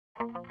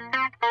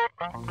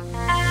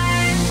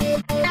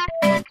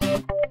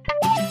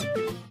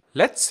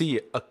Let's see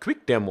a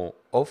quick demo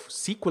of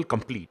SQL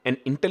Complete, an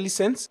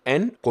IntelliSense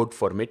and code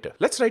formatter.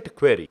 Let's write a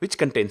query which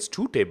contains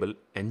two tables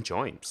and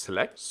join.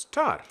 Select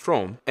star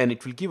from and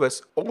it will give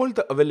us all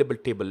the available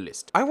table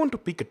list. I want to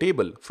pick a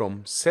table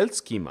from cell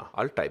schema.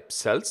 I'll type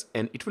cells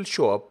and it will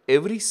show up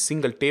every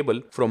single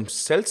table from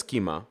cell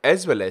schema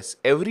as well as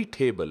every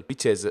table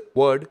which has a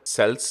word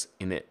cells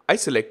in it. I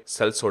select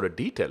cells order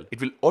detail.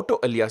 It will auto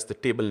alias the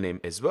table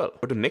name as well.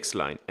 Go to next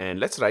line and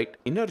let's write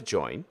inner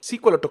join.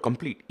 SQL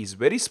Autocomplete is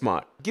very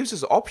smart. It gives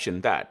us an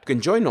option that you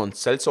can join on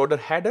sales order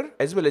header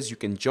as well as you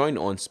can join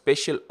on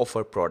special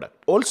offer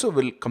product. Also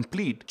will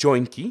complete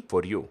join key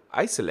for you.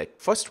 I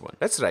select first one.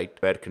 Let's write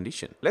where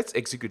condition. Let's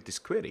execute this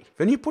query.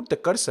 When you put the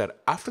cursor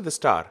after the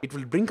star, it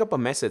will bring up a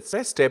message.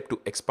 Press tab to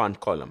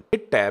expand column.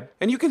 Hit tab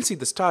and you can see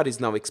the star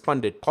is now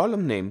expanded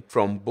column name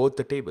from both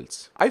the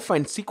tables. I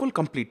find SQL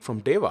Complete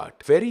from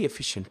DevArt very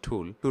efficient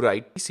tool to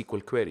write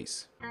SQL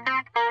queries.